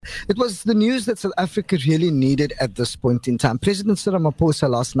It was the news that South Africa really needed at this point in time. President Cyril Ramaphosa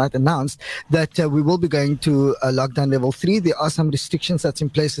last night announced that we will be going to lockdown level 3. There are some restrictions that's in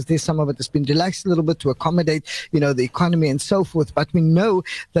place. There's some of it that's been relaxed a little bit to accommodate, the economy and so forth. But we know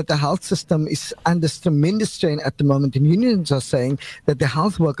that the health system is under tremendous strain at the moment, and unions are saying that the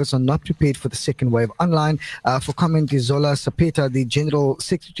health workers are not prepared for the second wave. Online, for comment is Zola Saphetha, the General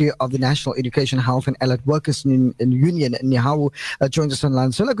Secretary of the National Education, Health and Allied Workers Union, Nehawu, joins us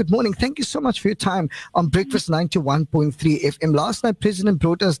online. Zola, good morning. Thank you so much for your time on Breakfast 91.3 FM. Last night, President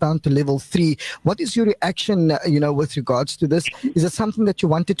brought us down to level 3. What is your reaction, with regards to this? Is it something that you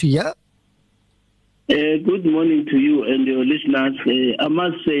wanted to hear? Good morning to you and your listeners. I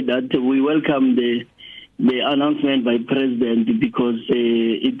must say that we welcome the announcement by President because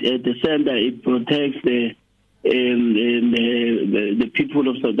at the center it protects the people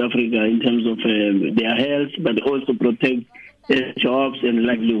of South Africa in terms of their health, but also protect jobs and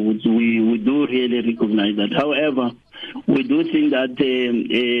livelihoods. We do really recognize that. However, we do think that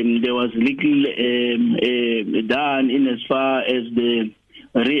there was little done in as far as the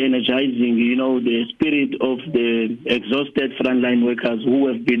re-energizing, the spirit of the exhausted frontline workers who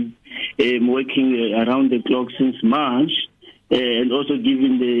have been working around the clock since March, and also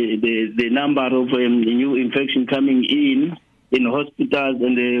given the number of new infection coming in hospitals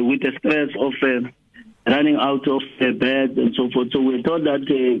and with the stress of running out of beds and so forth. So we thought that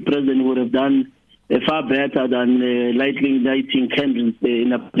the President would have done far better than lightly lighting candles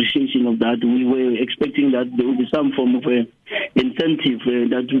in appreciation of that. We were expecting that there would be some form of incentive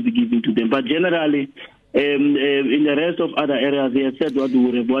that would be given to them. But generally, in the rest of other areas, they have said what we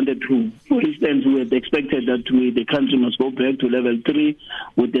would have wanted to. For instance, we had expected that the country must go back to level 3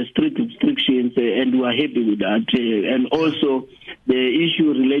 with the strict restrictions, and we are happy with that. And also, the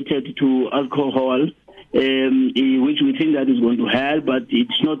issue related to alcohol, which we think that is going to help, but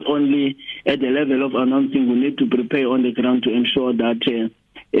it's not only at the level of announcing. We need to prepare on the ground to ensure that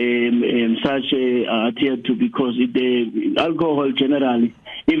such adhered to, because the alcohol generally,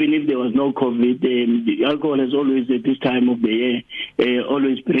 even if there was no COVID, the alcohol has always at this time of the year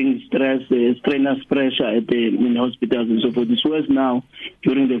always brings stress, strenuous pressure in hospitals and so forth. It's worse now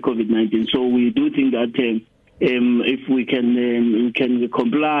during the COVID-19. So we do think that if we can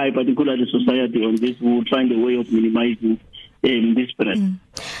comply, particularly society, on this, we will find a way of minimizing this spread.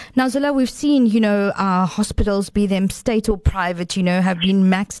 Now, Zola, we've seen, our hospitals, be them state or private, have been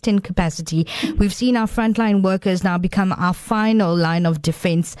maxed in capacity. We've seen our frontline workers now become our final line of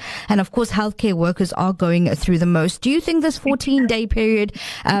defense. And of course, healthcare workers are going through the most. Do you think this 14-day period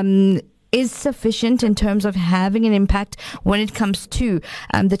is sufficient in terms of having an impact when it comes to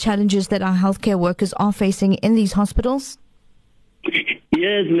the challenges that our healthcare workers are facing in these hospitals?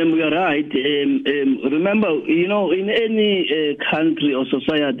 Yes, ma'am, we are right. Remember, in any country or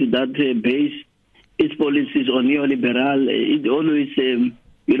society that base its policies on neoliberal, it always,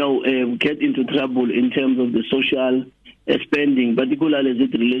 get into trouble in terms of the social spending, particularly as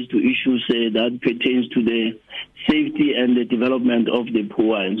it relates to issues that pertains to the safety and the development of the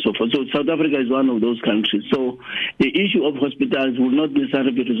poor and so forth. So South Africa is one of those countries. So the issue of hospitals will not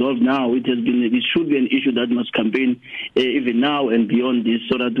necessarily be resolved now. It should be an issue that must campaign even now and beyond this,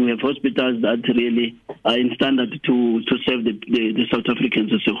 so that we have hospitals that really are in standard to serve the South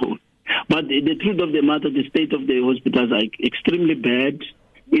Africans as a whole. But the truth of the matter, the state of the hospitals are extremely bad.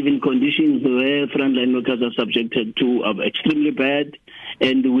 Even conditions where frontline workers are subjected to are extremely bad,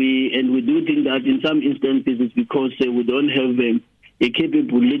 and we do think that in some instances it's because we don't have a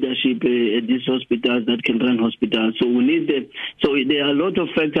capable leadership at these hospitals that can run hospitals. So we need so there are a lot of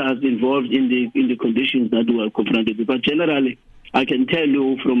factors involved in the conditions that we are confronted with. But generally, I can tell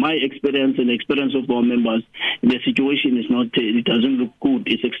you from my experience and the experience of our members, the situation is not, it doesn't look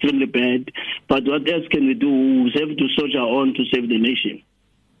good. It's extremely bad. But what else can we do? We have to soldier on to save the nation.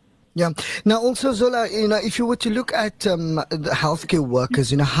 Yeah. Now, also, Zola, if you were to look at the healthcare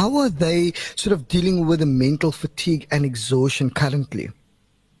workers, how are they sort of dealing with the mental fatigue and exhaustion currently?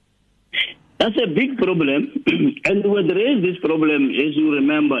 That's a big problem. And we raised this problem, as you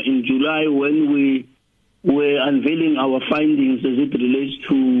remember, in July when we were unveiling our findings as it relates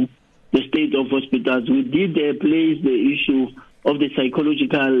to the state of hospitals. We did place the issue of the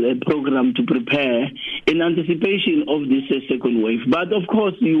psychological program to prepare in anticipation of this second wave. But of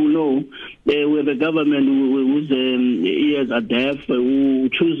course, we have a government whose ears are deaf, who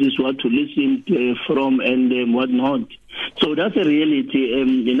chooses what to listen from and what not. So that's a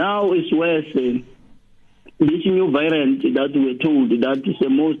reality. Now it's worse. This new variant that we're told that is the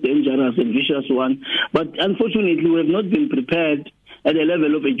most dangerous and vicious one. But unfortunately, we have not been prepared at the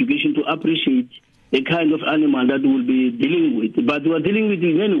level of education to appreciate a kind of animal that we'll be dealing with. But we are dealing with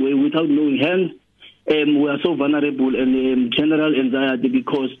it anyway without knowing. Hence, we are so vulnerable and general anxiety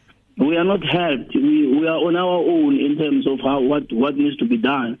because we are not helped. We are on our own in terms of what needs to be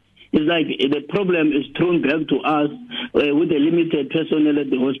done. It's like the problem is thrown back to us with the limited personnel at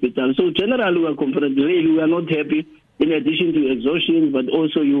the hospital. So generally we are confronted. Really, we are not happy. In addition to exhaustion, but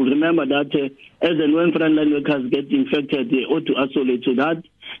also you remember that as and when frontline workers get infected, they ought to isolate. So that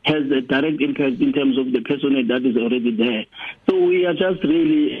has a direct impact in terms of the personnel that is already there. So we are just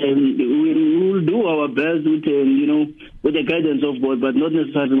really, we will do our best with, with the guidance of board, but not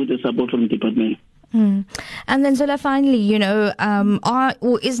necessarily with the support from the department. And then Zola, finally,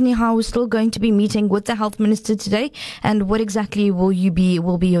 is Nehawu still going to be meeting with the health minister today? And what exactly will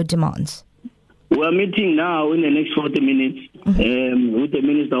be your demands? We are meeting now in the next 40 minutes with the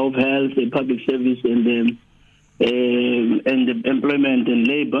Minister of Health, Public Service, and Employment and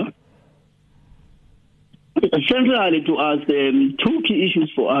Labour. Centrally to us, two key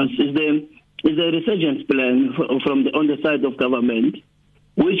issues for us is the resurgence plan on the side of government,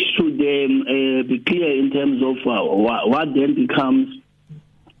 which should be clear in terms of what then becomes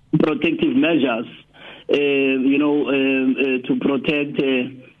protective measures, to protect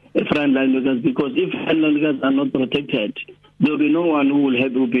frontline workers, because if frontline workers are not protected, there will be no one who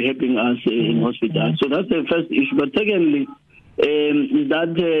will be helping us in hospital. So that's the first issue. But secondly, is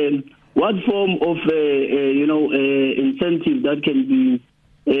that what form of incentive that can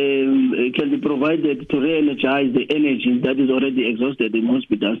be provided to re-energize the energy that is already exhausted in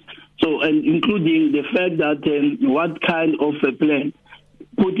hospitals. So, and including the fact that what kind of a plan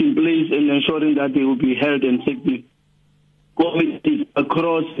put in place in ensuring that they will be held and safety committees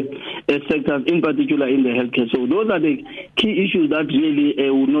across sectors, in particular in the healthcare. So those are the key issues that really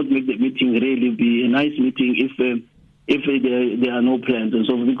would not make the meeting really be a nice meeting if there are no plans. And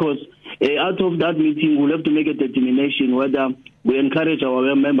so because out of that meeting, we'll have to make a determination whether we encourage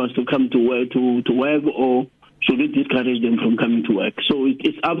our members to come to work or should we discourage them from coming to work. So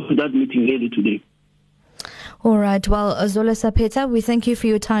it's up to that meeting really today. All right. Well, Zola Saphetha, we thank you for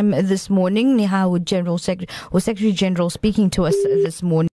your time this morning. Nehawu Secretary General speaking to us this morning.